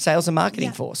sales and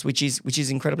marketing force, which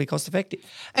is incredibly cost-effective.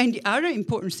 And the other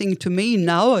important thing to me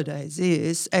nowadays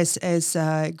is, as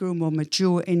I grew more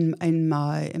mature in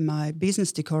my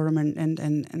business decorum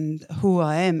and who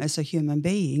I am as a human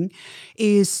being,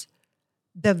 is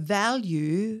the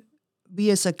value we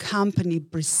as a company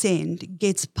present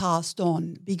gets passed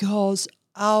on, because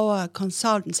our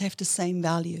consultants have the same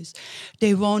values.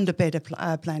 They want a better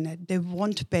planet. They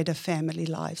want better family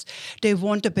lives. They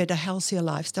want a better, healthier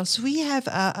lifestyle. So we have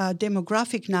a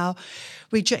demographic now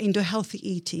which are into healthy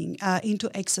eating, into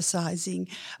exercising,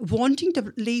 wanting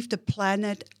to leave the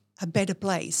planet a better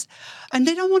place. And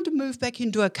they don't want to move back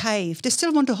into a cave. They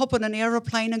still want to hop on an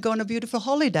aeroplane and go on a beautiful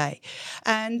holiday.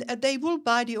 And they will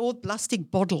buy the old plastic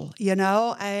bottle, you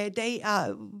know.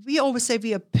 We always say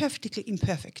we are perfectly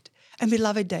imperfect. And we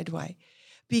love it that way,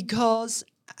 because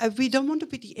we don't want to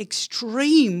be the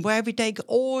extreme where we take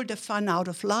all the fun out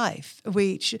of life.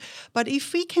 But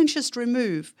if we can just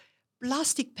remove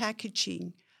plastic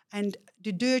packaging and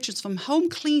detergents from home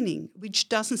cleaning, which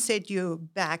doesn't set you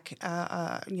back,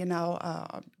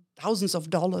 thousands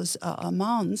of dollars a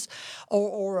month,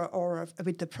 or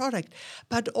with the product,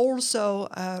 but also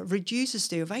reduces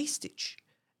their wastage,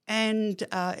 and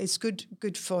it's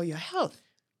good for your health.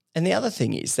 And the other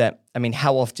thing is that, I mean,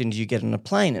 how often do you get on a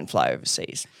plane and fly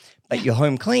overseas? But your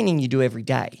home cleaning you do every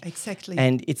day. Exactly.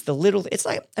 And it's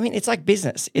like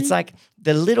business. It's like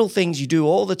the little things you do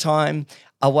all the time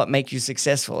are what make you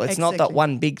successful. It's not that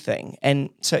one big thing. And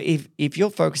so if you're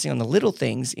focusing on the little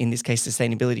things, in this case,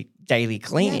 sustainability, daily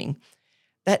cleaning,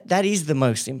 that is the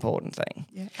most important thing.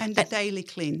 Yeah, and the daily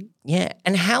clean. Yeah.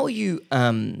 And how are you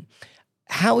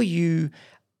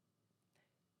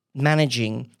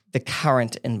managing the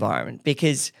current environment?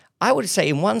 Because I would say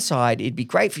in one side, it'd be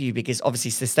great for you because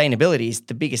obviously sustainability is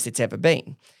the biggest it's ever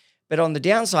been. But on the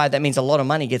downside, that means a lot of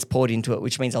money gets poured into it,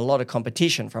 which means a lot of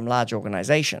competition from large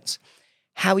organizations.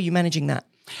 How are you managing that?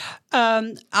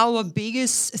 Our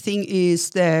biggest thing is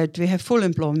that we have full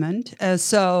employment,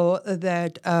 so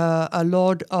that a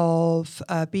lot of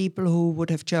people who would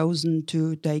have chosen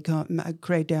to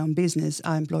create their own business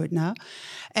are employed now.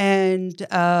 And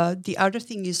the other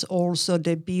thing is also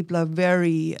that people are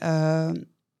very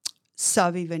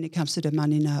savvy when it comes to the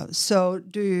money now. So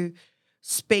to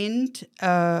spend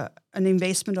an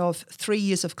investment of 3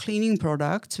 years of cleaning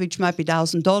products, which might be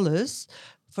 $1,000,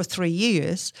 for 3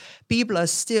 years, people are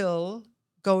still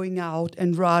going out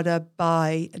and rather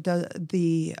buy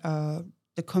the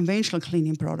conventional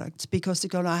cleaning products, because they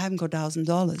go, I haven't got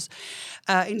 $1,000.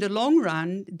 In the long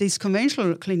run, these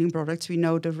conventional cleaning products, we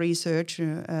know the research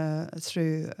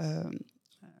through,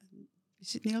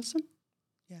 is it Nielsen?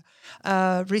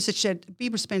 Yeah. Research that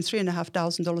people spend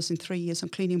 $3,500 in 3 years on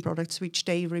cleaning products, which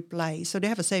they replace. So they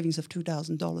have a savings of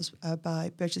 $2,000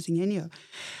 by purchasing Enyo.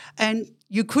 And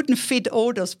you couldn't fit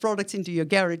all those products into your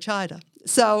garage either.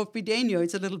 So with Enyo,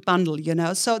 it's a little bundle, you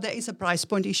know. So there is a price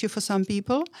point issue for some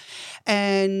people.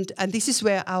 And this is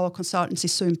where our consultancy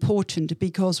is so important,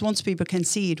 because once people can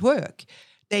see it work,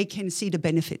 they can see the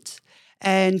benefits.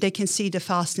 And they can see the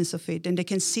fastness of it, and they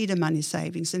can see the money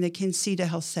savings, and they can see the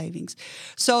health savings.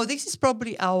 So this is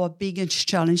probably our biggest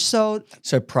challenge. So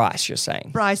price, you're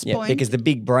saying? Price point. Because the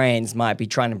big brands might be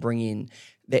trying to bring in,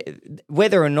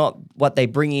 whether or not what they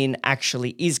bring in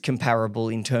actually is comparable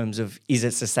in terms of is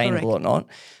it sustainable or not,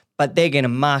 but they're going to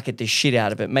market the shit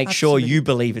out of it, make sure you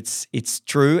believe it's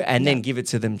true, and then give it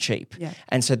to them cheap. Yeah.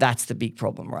 And so that's the big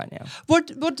problem right now.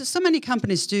 What so many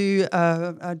companies do,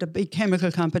 the big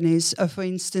chemical companies, for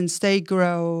instance, they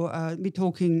grow, we're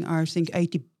talking, I think,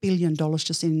 $80 billion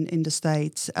just in the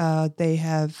States. They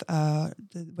have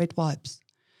the wet wipes.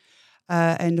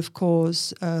 And of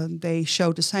course, they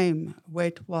show the same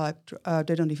wet wipe.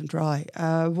 They don't even dry.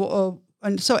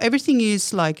 And so everything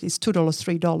is like, it's $2,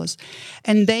 $3.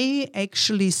 And they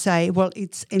actually say, well,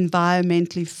 it's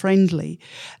environmentally friendly,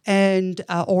 and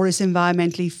or it's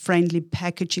environmentally friendly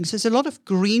packaging. So there's a lot of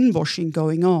greenwashing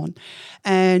going on.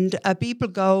 And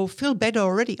people feel better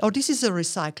already. Oh, this is a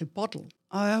recycled bottle.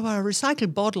 Well, a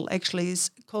recycled bottle actually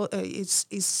is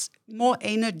more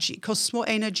energy, costs more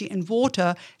energy and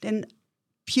water than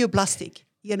pure plastic.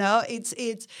 You know, it's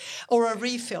or a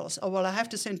refill. So, well, I have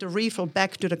to send the refill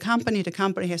back to the company. The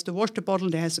company has to wash the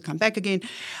bottle. They has to come back again,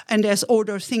 and there's all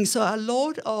those things. So a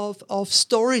lot of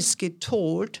stories get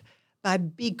told by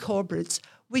big corporates,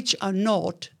 which are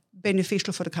not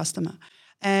beneficial for the customer.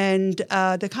 And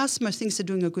the customer thinks they're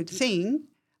doing a good thing,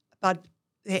 but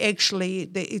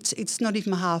it's not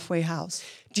even a halfway house.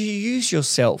 Do you use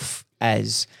yourself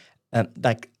as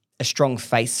like a strong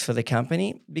face for the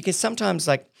company? Because sometimes,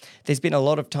 like, there's been a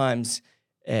lot of times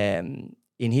in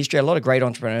history, a lot of great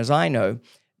entrepreneurs I know,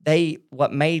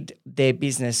 what made their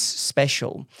business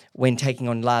special when taking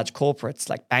on large corporates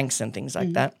like banks and things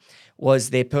like that was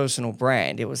their personal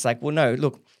brand. It was like, well, no,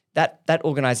 look, that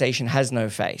organization has no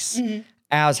face.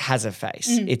 ours has a face.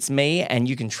 It's me, and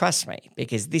you can trust me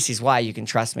because this is why you can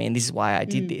trust me, and this is why I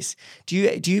did this. Do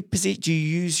you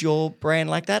use your brand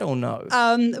like that or no?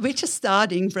 We're just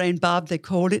starting brand Barb, they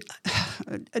call it.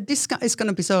 This is going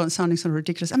to be sounding so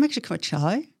ridiculous. I'm actually quite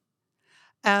shy,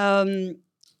 and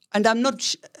I'm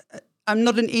not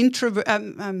an introvert.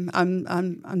 I'm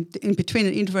in between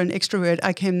an introvert and extrovert.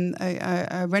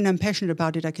 I when I'm passionate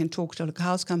about it, I can talk till the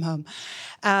cows come home.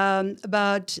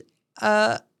 But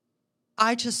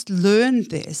I just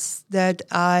learned this, that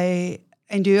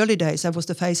in the early days, I was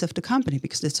the face of the company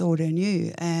because that's all they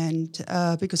knew, and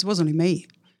because it was only me.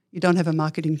 You don't have a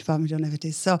marketing department, you don't have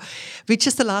this. So with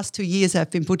just the last 2 years, I've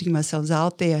been putting myself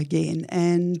out there again,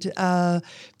 and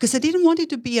because I didn't want it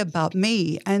to be about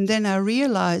me. And then I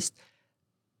realized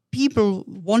people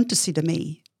want to see the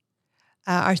me.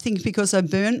 I think because I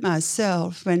burned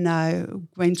myself when I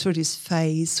went through this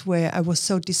phase where I was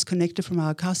so disconnected from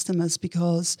our customers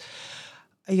because,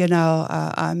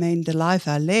 the life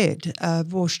I led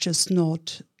was just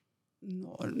not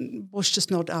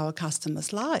our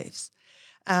customers' lives.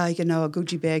 A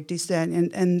Gucci bag, this, that,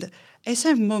 and as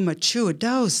I'm more mature,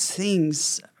 those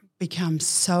things become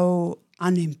so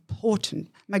unimportant.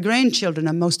 My grandchildren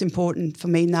are most important for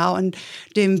me now, and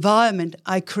the environment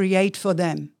I create for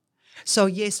them. So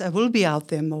yes, I will be out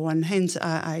there more, and hence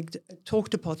I talk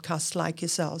to podcasts like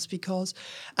yourselves because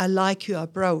I like your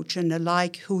approach and I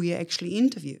like who you actually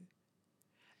interview,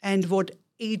 and what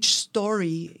each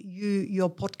story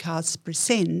your podcast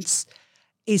presents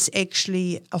is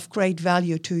actually of great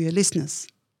value to your listeners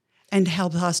and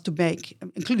help us to make,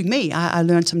 including me, I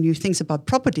learned some new things about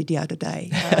property the other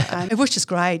day. And it was just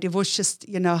great. It was just,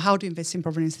 how to invest in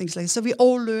property and things like that. So we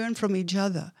all learn from each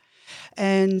other.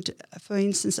 And for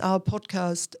instance, our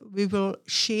podcast, we will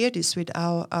share this with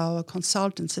our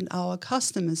consultants and our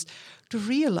customers to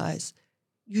realize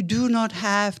you do not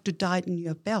have to tighten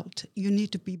your belt. You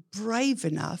need to be brave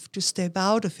enough to step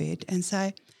out of it and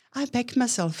say, I back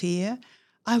myself here.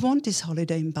 I want this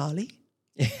holiday in Bali.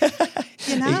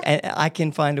 And I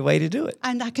can find a way to do it.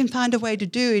 And I can find a way to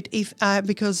do it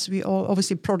because we all,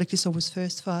 obviously product is always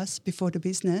first for us before the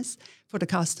business, for the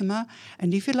customer.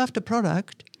 And if you love the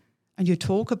product and you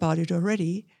talk about it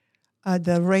already,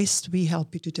 the rest we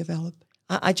help you to develop.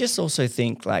 I just also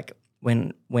think like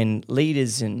when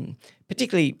leaders and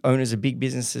particularly owners of big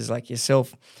businesses like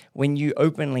yourself, when you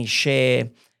openly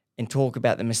share and talk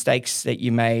about the mistakes that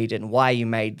you made and why you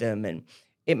made them, and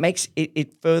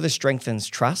it further strengthens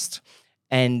trust,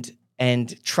 and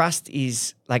trust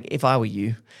is like, if I were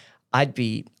you, I'd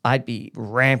be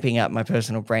ramping up my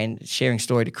personal brand, sharing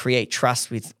story to create trust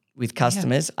with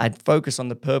customers. Yeah. I'd focus on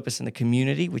the purpose and the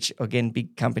community, which again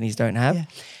big companies don't have. Yeah.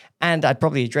 And I'd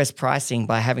probably address pricing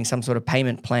by having some sort of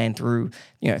payment plan through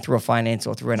a finance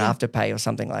or through an afterpay or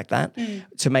something like that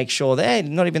to make sure that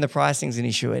not even the pricing's an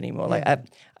issue anymore. Yeah.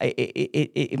 Like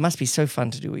it must be so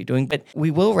fun to do what you're doing. But we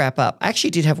will wrap up. I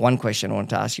actually did have one question I wanted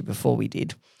to ask you before we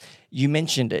did. You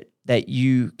mentioned it, that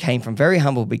you came from very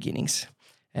humble beginnings.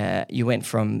 You went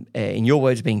from, in your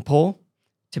words, being poor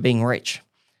to being rich.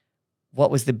 What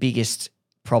was the biggest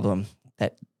problem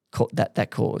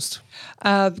that caused?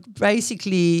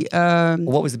 Basically...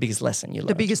 what was the biggest lesson you learned?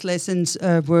 The biggest lessons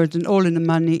were that all in the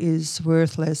money is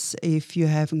worthless if you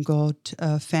haven't got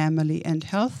family and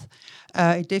health.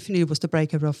 It definitely was the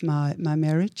breaker of my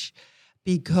marriage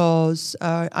because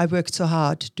I worked so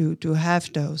hard to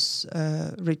have those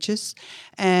riches,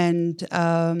 and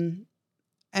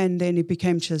then it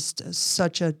became just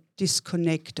such a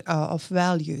disconnect of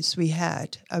values we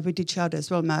had with each other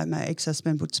as well. My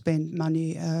ex-husband would spend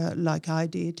money like I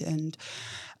did, and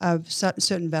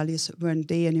certain values weren't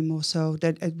there anymore, so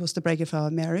that it was the break of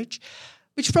our marriage,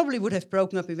 which probably would have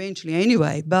broken up eventually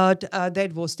anyway, but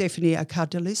that was definitely a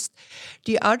catalyst.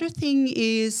 The other thing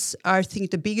is, I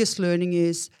think the biggest learning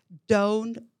is,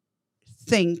 don't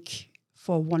think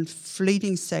for one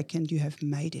fleeting second you have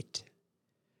made it.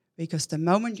 Because the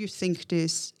moment you think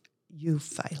this, you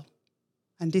fail.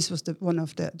 And this was one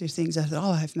of the things I thought,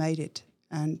 I have made it.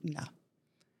 And no.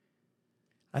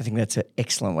 I think that's an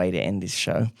excellent way to end this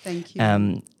show. Thank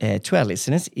you. To our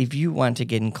listeners, if you want to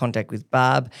get in contact with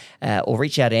Barb or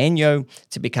reach out to Enyo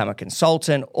to become a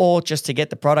consultant or just to get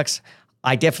the products,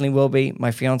 I definitely will be.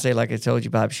 My fiance, like I told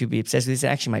you, Barb, she'll be obsessed with this.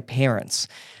 And actually, my parents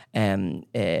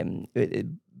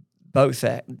both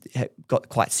got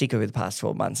quite sick over the past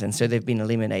 12 months. And so they've been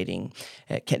eliminating,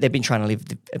 they've been trying to live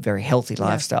a very healthy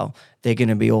lifestyle. They're going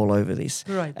to be all over this.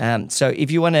 Right. So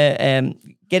if you want to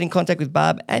get in contact with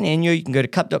Barb and Enyo, you can go to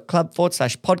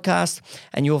cup.club/podcast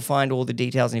and you'll find all the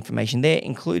details and information there,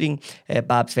 including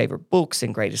Barb's favorite books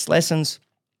and greatest lessons.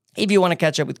 If you want to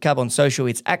catch up with Cub on social,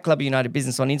 it's at Club United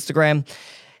Business on Instagram.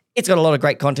 It's got a lot of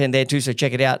great content there too, so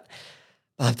check it out.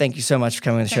 Barb, thank you so much for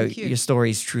coming on the show. Thank you. Your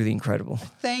story is truly incredible.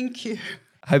 Thank you.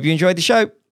 Hope you enjoyed the show.